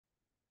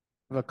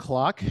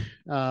o'clock.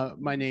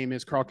 My name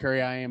is Carl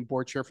Carey. I am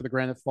board chair for the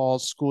Granite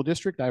Falls School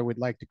District. I would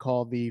like to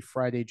call the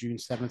Friday, June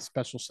 7th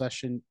special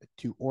session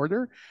to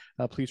order.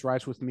 Please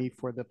rise with me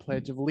for the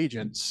Pledge of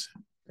Allegiance.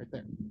 Right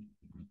there.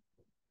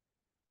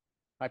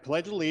 I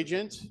pledge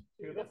allegiance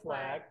to the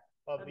flag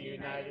of the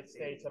United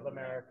States of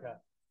America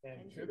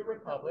and to the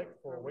republic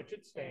for which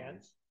it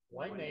stands,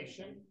 one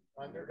nation,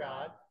 under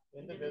God,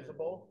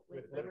 indivisible,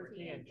 with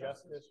liberty and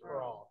justice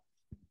for all.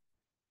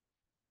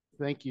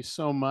 Thank you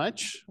so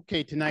much.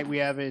 Okay, tonight we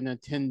have in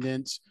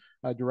attendance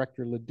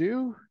Director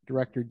Ledoux,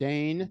 Director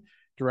Dane,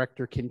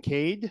 Director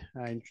Kincaid.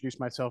 I introduce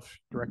myself,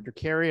 Director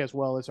Carey, as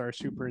well as our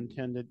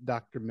Superintendent,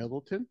 Dr.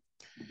 Middleton.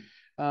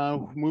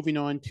 Moving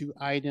on to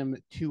item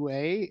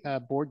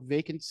 2A, board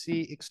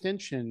vacancy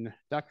extension.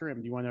 Dr. M,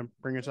 do you want to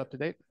bring us up to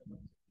date?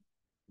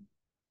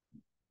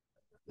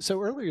 So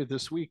earlier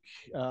this week,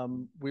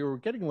 we were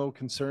getting a little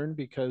concerned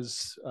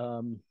because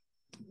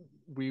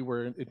we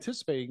were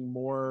anticipating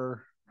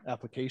more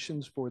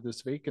applications for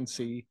this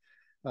vacancy.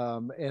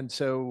 And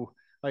so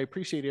I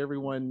appreciate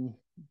everyone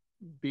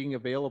being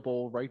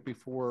available right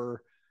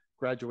before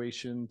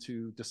graduation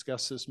to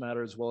discuss this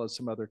matter, as well as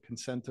some other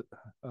consent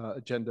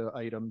agenda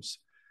items.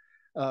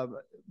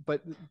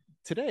 But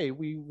today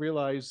we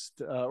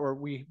realized, or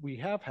we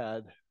have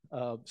had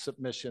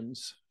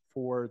submissions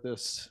for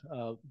this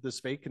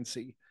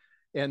vacancy.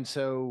 And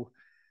so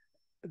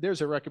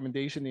there's a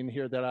recommendation in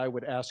here that I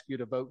would ask you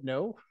to vote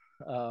no,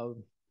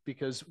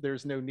 because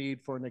there's no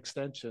need for an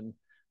extension.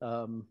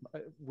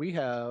 We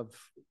have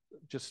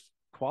just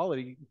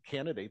quality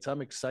candidates.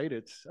 I'm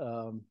excited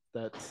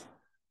that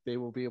they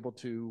will be able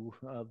to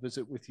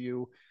visit with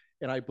you.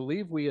 And I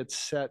believe we had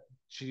set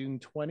June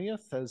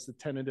 20th as the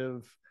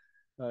tentative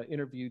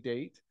interview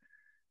date.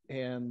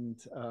 And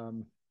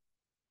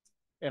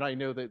I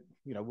know that,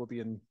 we'll be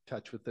in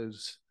touch with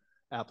those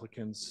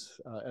applicants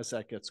as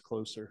that gets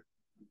closer.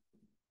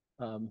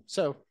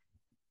 So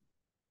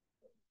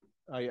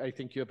I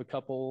think you have a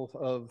couple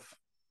of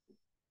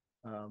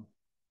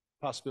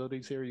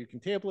possibilities here. You can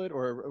table it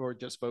or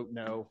just vote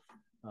no.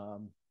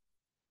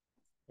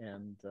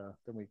 And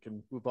then we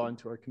can move on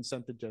to our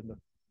consent agenda.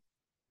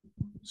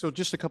 So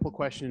just a couple of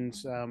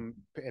questions, and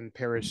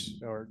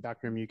Paris or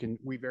Dr. M,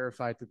 we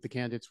verified that the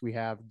candidates we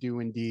have do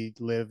indeed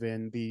live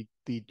in the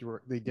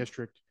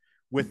district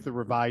with the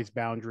revised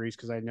boundaries,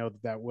 because I know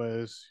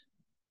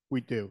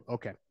we do.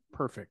 Okay,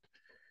 perfect.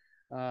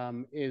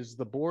 Is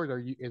the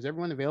board, is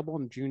everyone available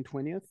on June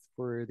 20th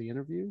for the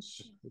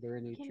interviews? Are there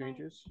any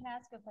changes? Can I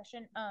ask a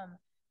question?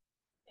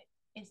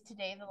 Is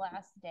today the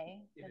last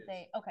day that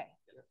they, okay.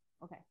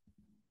 Okay.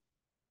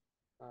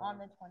 On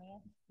the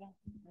 20th? Yeah.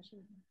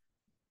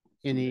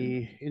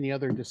 Any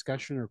other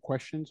discussion or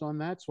questions on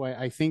that? So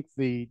I think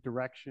the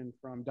direction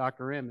from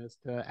Dr. M is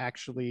to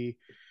actually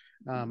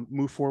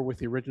move forward with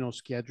the original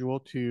schedule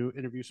to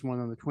interview someone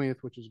on the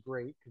 20th, which is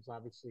great because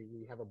obviously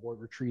we have a board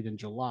retreat in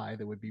July.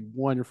 That would be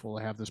wonderful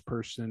to have this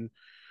person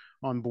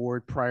on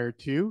board prior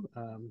to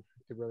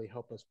really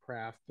help us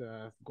craft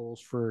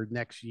goals for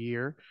next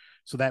year.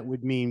 So that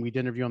would mean we'd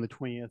interview on the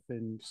 20th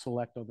and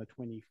select on the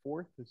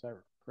 24th. Is that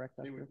correct?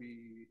 They would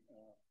be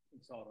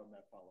installed on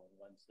that following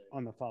Wednesday.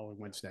 On the following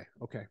Wednesday.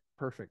 Okay,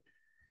 perfect.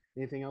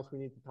 Anything else we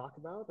need to talk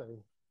about? That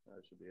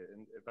should be it.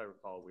 And if I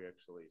recall, we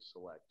actually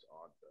select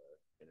on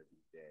the interview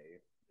day.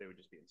 They would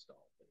just be installed.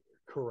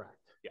 Correct.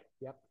 Yeah.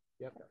 Yep.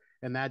 Okay.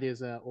 And that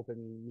is an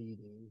open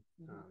meeting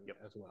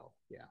as well.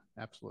 Yeah,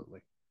 absolutely.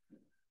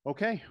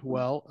 Okay.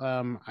 Well,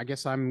 I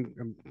guess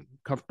I'm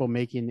comfortable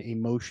making a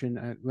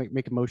motion.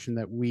 Make a motion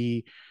that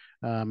we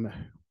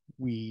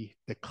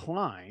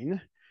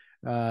decline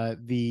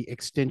the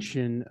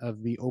extension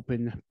of the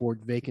open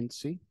board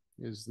vacancy.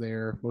 Is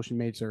there motion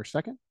made? Is there a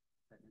second?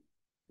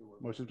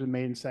 Motion's been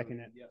made and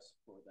seconded. Yes,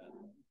 for that.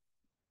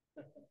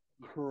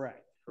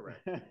 Correct.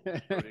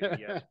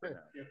 Yes,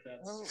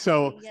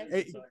 so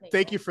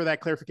thank you for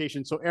that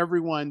clarification. So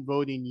everyone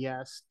voting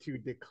yes to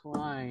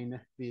decline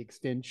the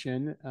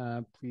extension,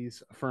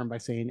 please affirm by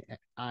saying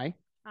aye.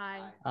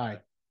 Aye. Aye.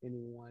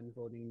 Anyone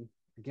voting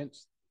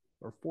against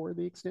or for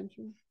the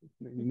extension?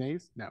 Any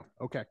nays? No.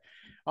 Okay.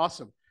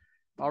 Awesome.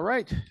 All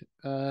right.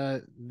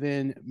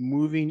 Then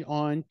moving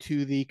on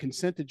to the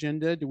consent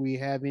agenda. Do we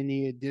have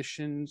any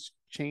additions,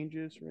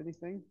 changes, or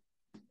anything?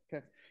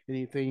 Okay.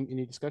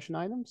 Any discussion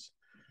items?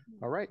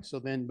 All right. So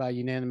then by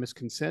unanimous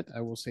consent, I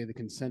will say the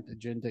consent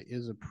agenda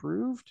is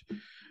approved.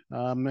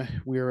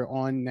 We are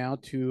on now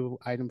to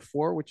item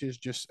 4, which is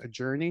just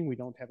adjourning. We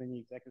don't have any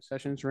executive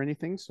sessions or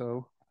anything.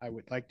 So I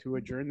would like to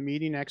adjourn the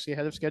meeting actually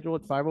ahead of schedule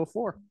at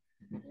 5:04.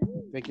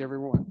 Thank you,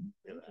 everyone.